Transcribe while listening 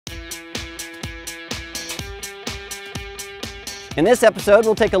In this episode,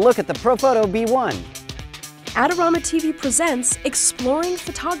 we'll take a look at the Profoto B1. Adorama TV presents Exploring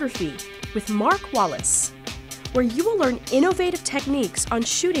Photography with Mark Wallace, where you will learn innovative techniques on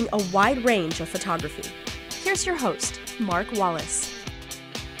shooting a wide range of photography. Here's your host, Mark Wallace.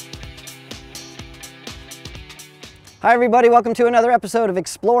 Hi everybody, welcome to another episode of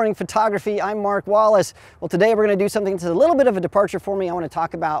Exploring Photography. I'm Mark Wallace. Well, today we're going to do something that's a little bit of a departure for me. I want to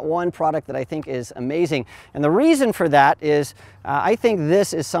talk about one product that I think is amazing. And the reason for that is I think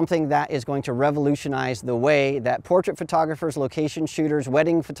this is something that is going to revolutionize the way that portrait photographers, location shooters,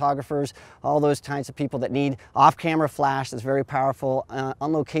 wedding photographers, all those kinds of people that need off-camera flash that's very powerful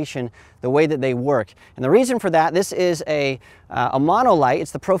on location, the way that they work. And the reason for that, this is a monolight.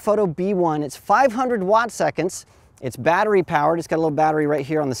 It's the Profoto B1. It's 500 watt seconds. It's battery powered. It's got a little battery right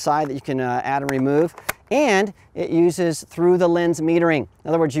here on the side that you can add and remove. And it uses through the lens metering. In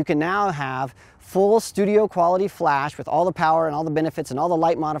other words, you can now have full studio quality flash with all the power and all the benefits and all the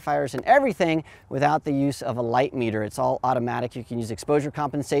light modifiers and everything without the use of a light meter. It's all automatic. You can use exposure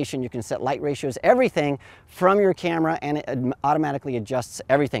compensation. You can set light ratios, everything from your camera, and it automatically adjusts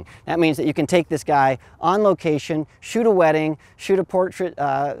everything. That means that you can take this guy on location, shoot a wedding, shoot a portrait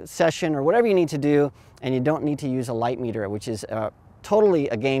session, or whatever you need to do, and you don't need to use a light meter, which is totally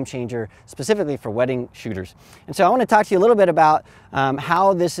a game changer, specifically for wedding shooters. And so I want to talk to you a little bit about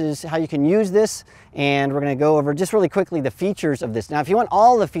how you can use this, and we're going to go over just really quickly the features of this. Now, if you want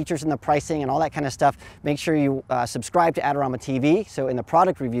all the features and the pricing and all that kind of stuff, make sure you subscribe to Adorama TV. So in the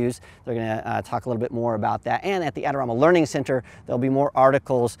product reviews, they're going to talk a little bit more about that. And at the Adorama Learning Center, there'll be more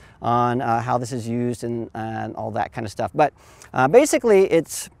articles on how this is used and all that kind of stuff. But basically,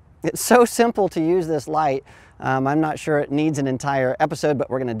 it's so simple to use this light. I'm not sure it needs an entire episode, but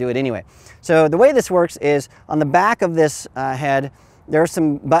we're going to do it anyway. So the way this works is on the back of this head, there are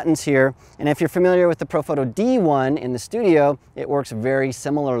some buttons here. And if you're familiar with the Profoto D1 in the studio, it works very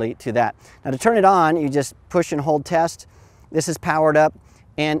similarly to that. Now to turn it on, you just push and hold test. This is powered up,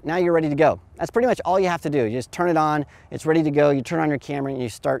 and now you're ready to go. That's pretty much all you have to do. You just turn it on, it's ready to go, you turn on your camera and you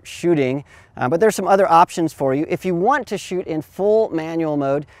start shooting. But there's some other options for you. If you want to shoot in full manual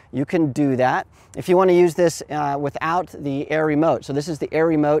mode, you can do that. If you want to use this without the Air remote, so this is the Air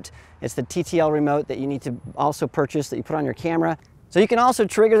remote, it's the TTL remote that you need to also purchase that you put on your camera. So you can also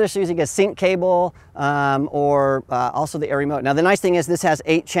trigger this using a sync cable or also the Air remote. Now the nice thing is this has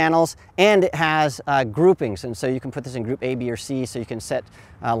 8 channels and it has groupings, and so you can put this in group A, B, or C, so you can set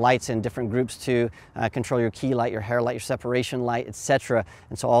lights in different groups to control your key light, your hair light, your separation light, etc.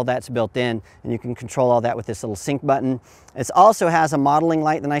 And so all that's built in, and you can control all that with this little sync button. It also has a modeling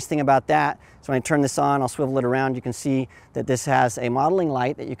light. The nice thing about that is when I turn this on, I'll swivel it around, you can see that this has a modeling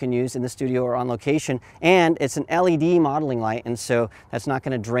light that you can use in the studio or on location, and it's an LED modeling light, and so that's not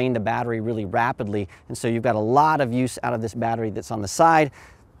going to drain the battery really rapidly, and so you've got a lot of use out of this battery that's on the side.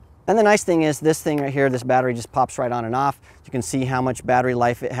 And the nice thing is this thing right here, this battery just pops right on and off. You can see how much battery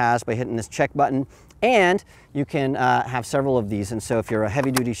life it has by hitting this check button, and you can have several of these. And so if you're a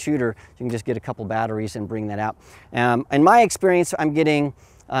heavy duty shooter, you can just get a couple batteries and bring that out. In my experience, I'm getting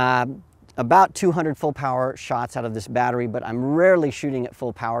about 200 full power shots out of this battery, but I'm rarely shooting at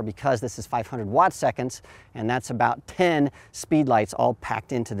full power because this is 500 watt seconds, and that's about 10 speed lights all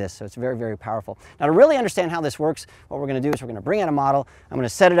packed into this, so it's very, very powerful. Now to really understand how this works, what we're going to do is we're going to bring out a model, I'm going to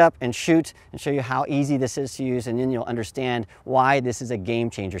set it up and shoot and show you how easy this is to use, and then you'll understand why this is a game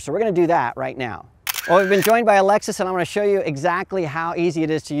changer. So we're going to do that right now. Well, we've been joined by Alexis, and I'm going to show you exactly how easy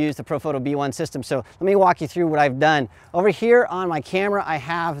it is to use the Profoto B1 system. So let me walk you through what I've done. Over here on my camera, I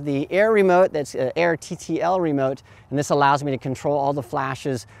have the Air remote, that's an Air TTL remote, and this allows me to control all the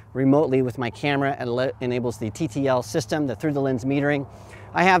flashes remotely with my camera, and it enables the TTL system, the through the lens metering.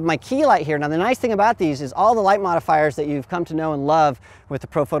 I have my key light here. Now the nice thing about these is all the light modifiers that you've come to know and love with the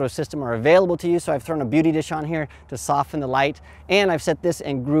Profoto system are available to you. So I've thrown a beauty dish on here to soften the light, and I've set this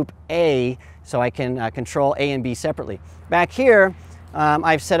in group A so I can control A and B separately. Back here,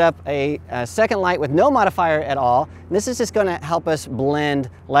 I've set up a second light with no modifier at all. And this is just going to help us blend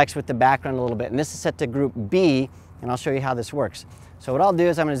Lex with the background a little bit. And this is set to group B, and I'll show you how this works. So what I'll do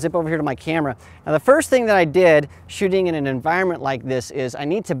is I'm going to zip over here to my camera. Now the first thing that I did shooting in an environment like this is I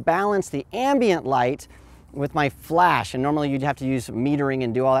need to balance the ambient light with my flash, and normally you'd have to use metering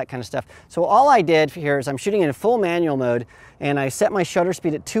and do all that kind of stuff. So all I did here is I'm shooting in full manual mode, and I set my shutter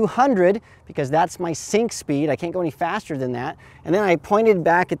speed at 200 because that's my sync speed. I can't go any faster than that. And then I pointed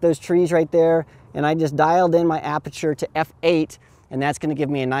back at those trees right there, and I just dialed in my aperture to f8, and that's going to give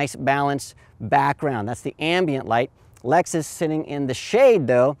me a nice balanced background. That's the ambient light. Lex is sitting in the shade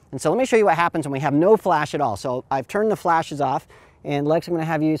though, and so let me show you what happens when we have no flash at all. So I've turned the flashes off, and Lex, I'm going to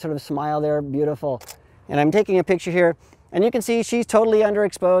have you sort of smile there, beautiful. And I'm taking a picture here, And you can see she's totally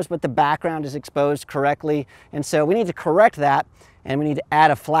underexposed, but the background is exposed correctly. And so we need to correct that, and we need to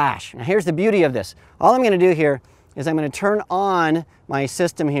add a flash. Now here's the beauty of this. All I'm going to do here is I'm going to turn on my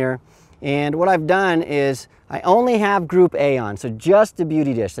system here. And what I've done is I only have group A on, so just the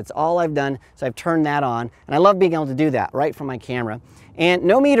beauty dish. That's all I've done. So I've turned that on, and I love being able to do that right from my camera. And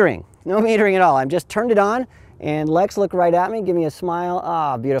no metering at all. I've just turned it on, and Lex, look right at me, give me a smile.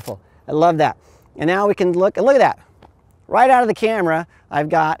 Ah, beautiful. I love that. And now we can look at that. Right out of the camera, I've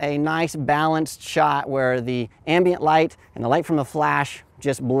got a nice balanced shot where the ambient light and the light from the flash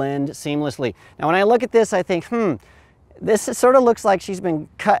just blend seamlessly. Now when I look at this, I think, this sort of looks like she's been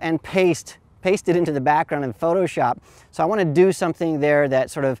cut and pasted into the background in Photoshop. So I want to do something there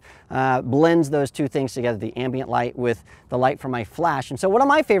that sort of blends those two things together, the ambient light with the light from my flash. And so one of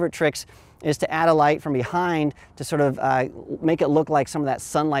my favorite tricks is to add a light from behind to sort of make it look like some of that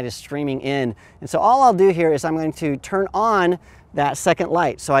sunlight is streaming in. And so all I'll do here is I'm going to turn on that second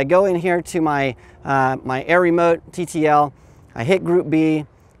light. So I go in here to my, my Air Remote TTL, I hit Group B,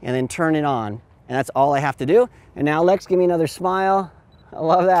 and then turn it on. And that's all I have to do. And now Lex, give me another smile. I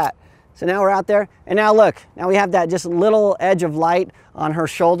love that. So now we're out there, and now look, now we have that just little edge of light on her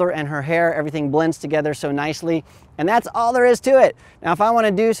shoulder and her hair. Everything blends together so nicely, and that's all there is to it. Now if I want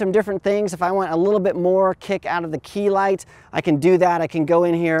to do some different things, if I want a little bit more kick out of the key light, I can do that. I can go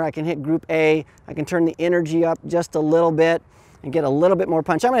in here, I can hit Group A, I can turn the energy up just a little bit and get a little bit more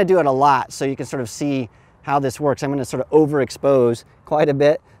punch. I'm going to do it a lot so you can sort of see how this works. I'm going to sort of overexpose quite a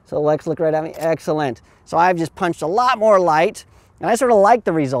bit. So Lex, look right at me. Excellent. So I've just punched a lot more light, and I sort of like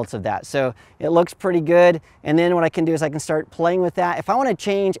the results of that. So it looks pretty good. And then what I can do is I can start playing with that. If I want to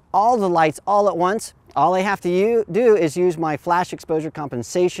change all the lights all at once, all I have to do is use my flash exposure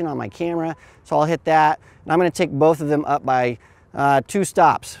compensation on my camera. So I'll hit that, and I'm going to take both of them up by 2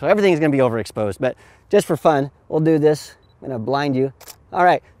 stops. So everything's going to be overexposed, but just for fun, we'll do this. I'm going to blind you. All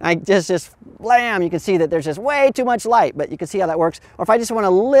right, I just blam, you can see that there's just way too much light, but you can see how that works. Or if I just want a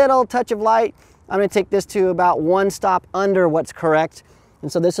little touch of light, I'm going to take this to about 1 stop under what's correct. And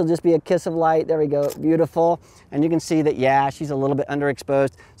so this will just be a kiss of light. There we go, beautiful. And you can see that, yeah, she's a little bit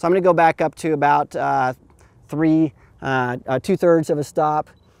underexposed. So I'm going to go back up to about 2/3 of a stop.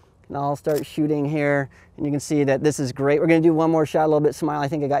 And I'll start shooting here. And you can see that this is great. We're going to do one more shot, a little bit smile. I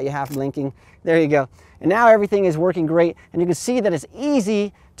think I got you half blinking. There you go. And now everything is working great. And you can see that it's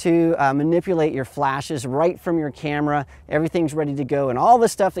easy to manipulate your flashes right from your camera. Everything's ready to go. And all the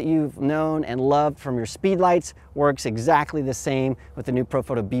stuff that you've known and loved from your speed lights works exactly the same with the new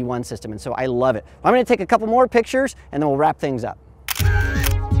Profoto B1 system. And so I love it. I'm going to take a couple more pictures, and then we'll wrap things up.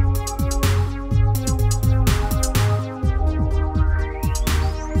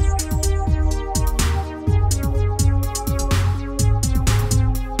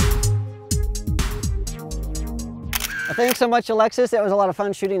 Thanks so much, Alexis. That was a lot of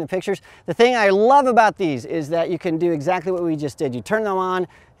fun shooting the pictures. The thing I love about these is that you can do exactly what we just did. You turn them on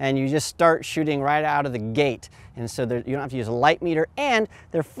and you just start shooting right out of the gate. And so you don't have to use a light meter, and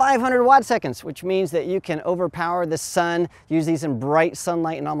they're 500 watt seconds, which means that you can overpower the sun, use these in bright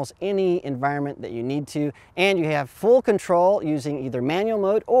sunlight in almost any environment that you need to, and you have full control using either manual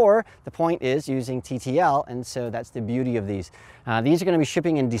mode or the point is using TTL, and so that's the beauty of these. These are going to be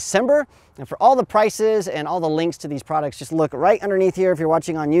shipping in December, and for all the prices and all the links to these products, just look right underneath here if you're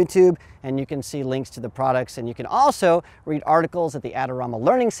watching on YouTube, and you can see links to the products, and you can also read articles at the Adorama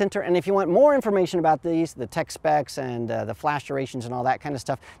Learning Center. And if you want more information about these, the tech specs and the flash durations and all that kind of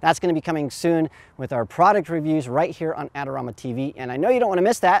stuff, that's going to be coming soon with our product reviews right here on Adorama TV. And I know you don't want to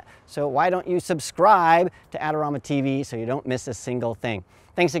miss that, so why don't you subscribe to Adorama TV so you don't miss a single thing.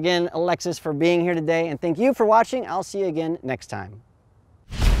 Thanks again, Alexis, for being here today, and thank you for watching. I'll see you again next time.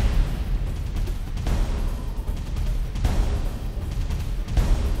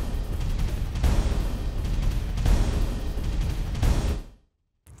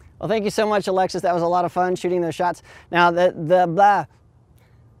 Well, thank you so much, Alexis. That was a lot of fun shooting those shots. Now,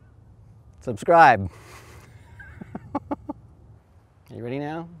 subscribe. Are you ready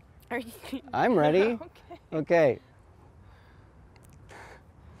now? Are you? I'm ready. Okay.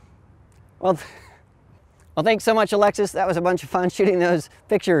 Well, thanks so much, Alexis. That was a bunch of fun shooting those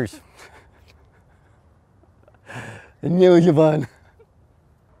pictures. And it was fun.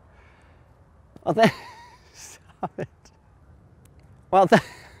 Well, stop it. Well,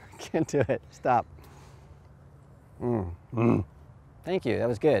 can't do it. Stop. Thank you. That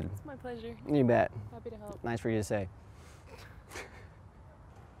was good. It's my pleasure. You bet. Happy to help. Nice for you to say.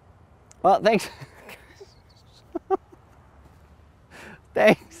 Well, thanks.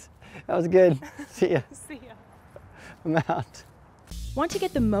 Thanks. That was good. See ya. See ya. I'm out. Want to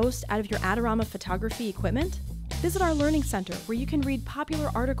get the most out of your Adorama photography equipment? Visit our Learning Center where you can read popular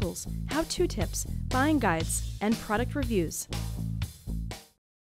articles, how-to tips, buying guides, and product reviews.